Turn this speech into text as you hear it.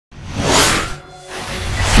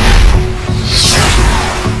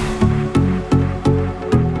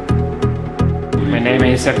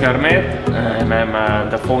name is Sergio Armet, and I'm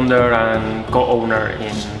the founder and co-owner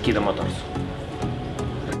in Kiddo Motors.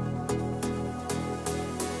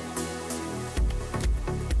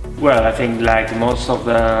 Well, I think like most of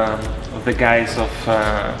the guys of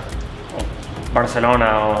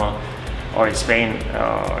Barcelona or Spain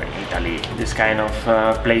or Italy, this kind of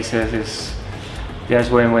places is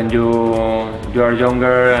just when you are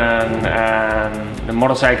younger, and the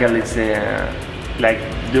motorcycle is like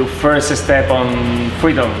the first step on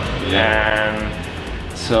freedom. Yeah.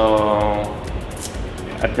 And so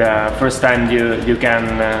at the first time you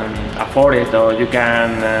can afford it, or you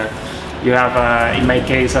can you have in my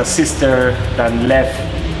case a sister that left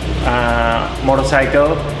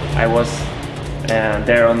motorcycle. I was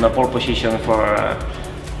there on the pole position for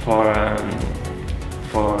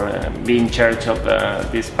being in charge of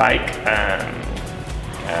this bike.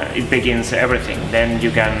 It begins everything. Then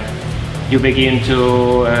you begin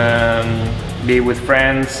to be with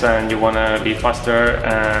friends, and you want to be faster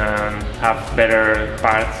and have better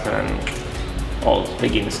parts, and all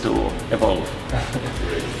begins to evolve.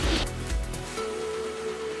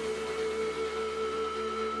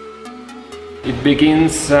 It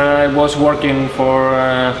begins, I was working for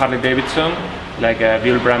Harley Davidson, like a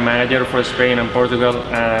Buell brand manager for Spain and Portugal,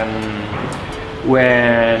 and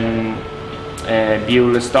when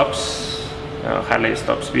Buell stops, Harley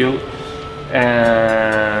stops Buell,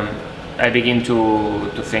 I begin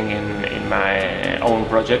to think in my own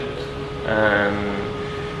project.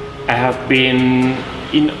 I have been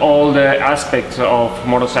in all the aspects of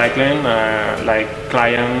motorcycling, like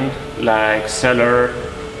client, like seller,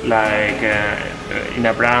 like in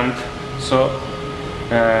a brand. So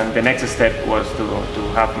the next step was to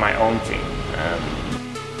have my own thing.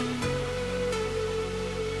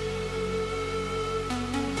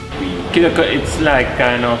 Kiddo, it's like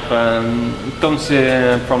kind of comes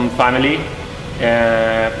from family.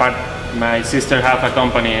 My sister have a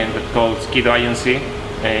company that called Kiddo Agency.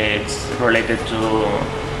 It's related to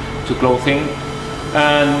clothing,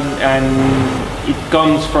 and it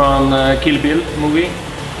comes from Kill Bill movie.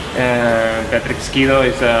 Patrick's Kiddo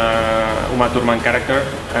is a Uma Thurman character,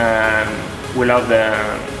 and we love the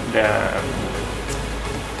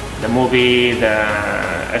movie, the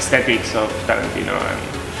aesthetics of Tarantino,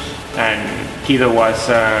 and Kiddo was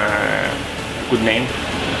a good name.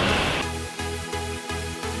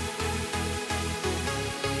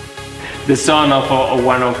 The son of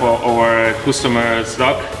one of our customers'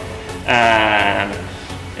 dog,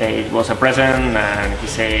 it was a present, and he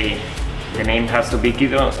said, the name has to be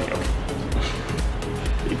Kiddo. I say, okay.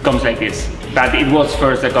 It comes like this. But it was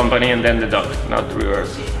first the company and then the dog, not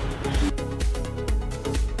reverse.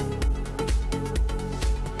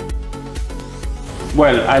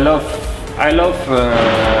 Well, I love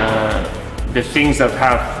the things that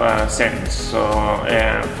have sense. So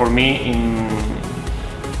for me,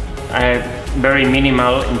 I'm very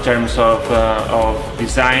minimal in terms of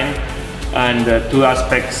design. And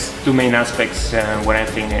two main aspects when I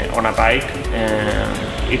think on a bike.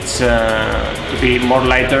 It's to be more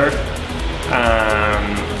lighter,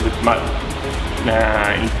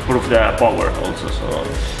 improve the power also. So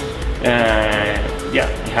yeah,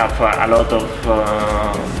 we have a lot of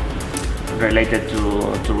related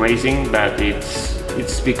to racing, but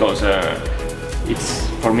it's because it's,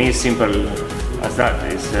 for me, it's simple as that.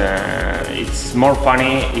 It's more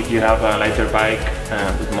funny if you have a lighter bike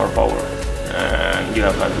with more power. You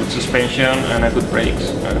have a good suspension and a good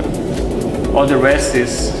brakes. All the rest is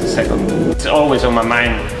second. It's always on my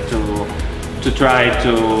mind to try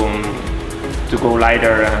to go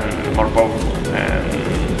lighter and more powerful.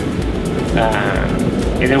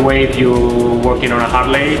 Either way, if you're working on a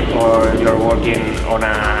Harley or you're working on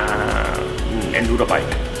an enduro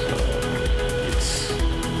bike. So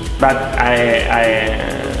but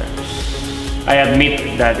I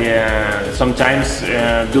admit that sometimes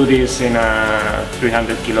do this in a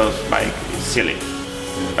 300 kilos bike is silly,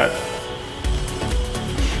 but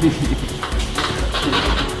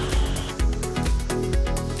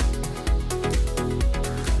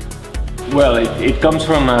well, it comes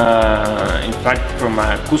from in fact from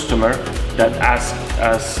a customer that asked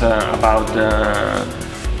us about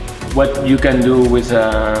what you can do with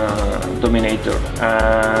a Dominator,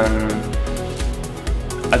 and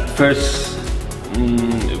at first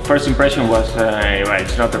impression was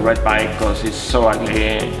it's not a red bike because it's so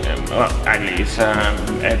ugly. Ugly. It's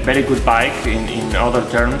a very good bike in other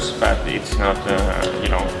terms, but it's not. You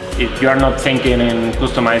know, if you are not thinking in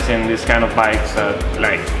customizing this kind of bikes,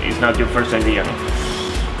 like it's not your first idea.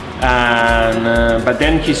 And but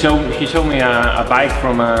then he showed me a bike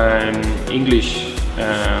from an English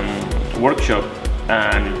workshop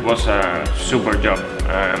and it was a super job,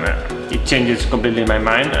 and it changes completely my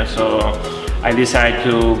mind, so I decided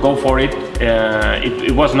to go for it.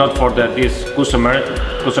 It was not for this customer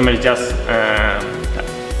is just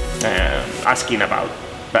asking about,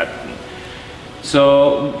 but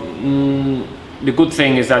so the good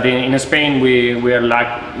thing is that in Spain we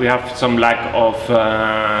have some lack of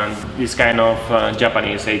this kind of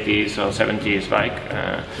Japanese 80s or 70s bike.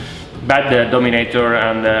 But the Dominator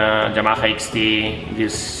and the Yamaha XT,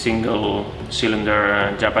 this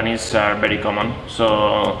single-cylinder Japanese, are very common.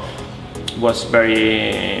 So it was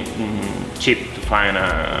very cheap to find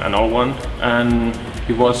an old one, and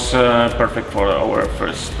it was perfect for our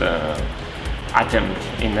first attempt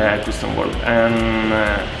in the custom world. And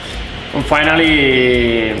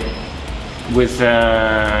finally, with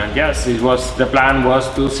yes, the plan was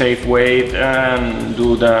to save weight and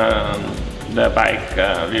do the bike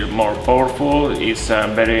a little more powerful. It's a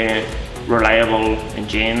very reliable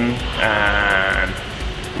engine and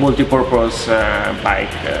multi-purpose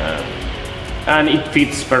bike, and it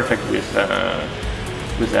fits perfect with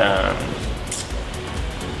the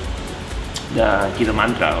Kiddo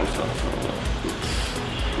Mantra also. So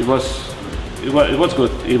it was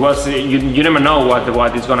good. It was you never know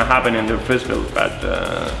what is going to happen in the first build, but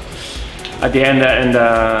at the end and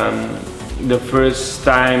the first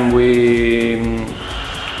time we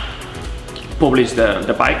published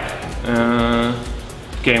the bike,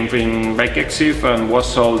 came from Bike Exif and was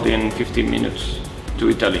sold in 15 minutes to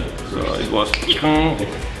Italy. So it was.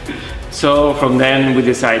 So from then we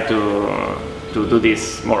decided to do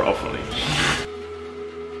this more often.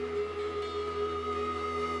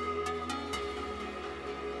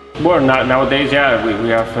 Well, nowadays, yeah, we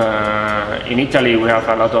have in Italy we have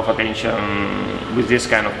a lot of attention with this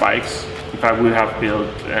kind of bikes. In fact, we have built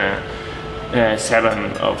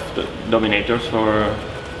 7 of the Dominators for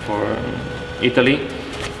Italy,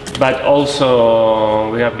 but also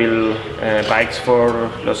we have built bikes for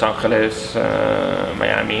Los Angeles,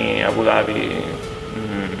 Miami, Abu Dhabi,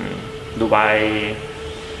 Dubai,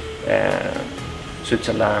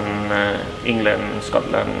 Switzerland, England,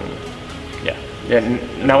 Scotland. Yeah.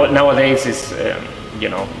 Nowadays it's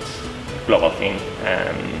it's a global thing,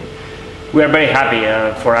 and we are very happy.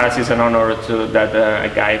 For us, it's an honor that a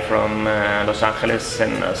guy from Los Angeles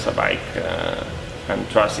sent us a bike and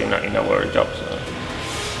trust in our job. So.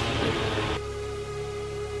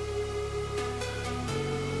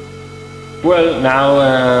 Well,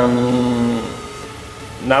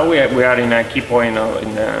 now we are in a key point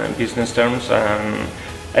in business terms.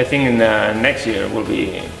 I think in the next year will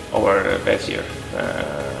be our best year,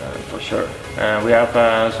 for sure. We have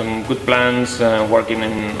some good plans, working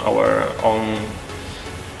in our own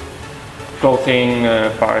clothing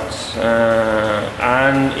parts,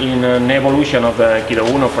 and in an evolution of the Kiddo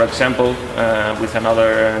Uno, for example, with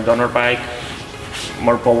another donor bike,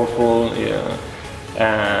 more powerful,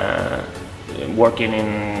 working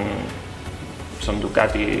in some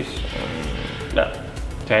Ducatis,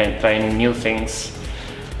 trying new things,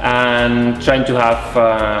 and trying to have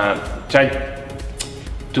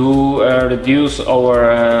reduce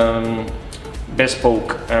our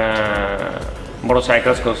bespoke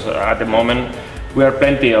motorcycles, because at the moment we have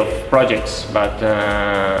plenty of projects, but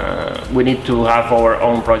we need to have our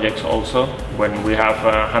own projects also when we have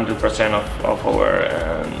 100% of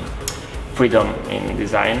our freedom in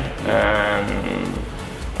design,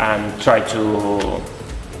 and try to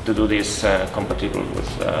do this compatible with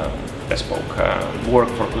bespoke work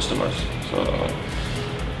for customers. So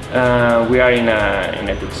we are in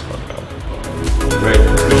a good spot now. Great.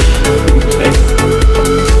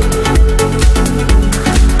 Thanks.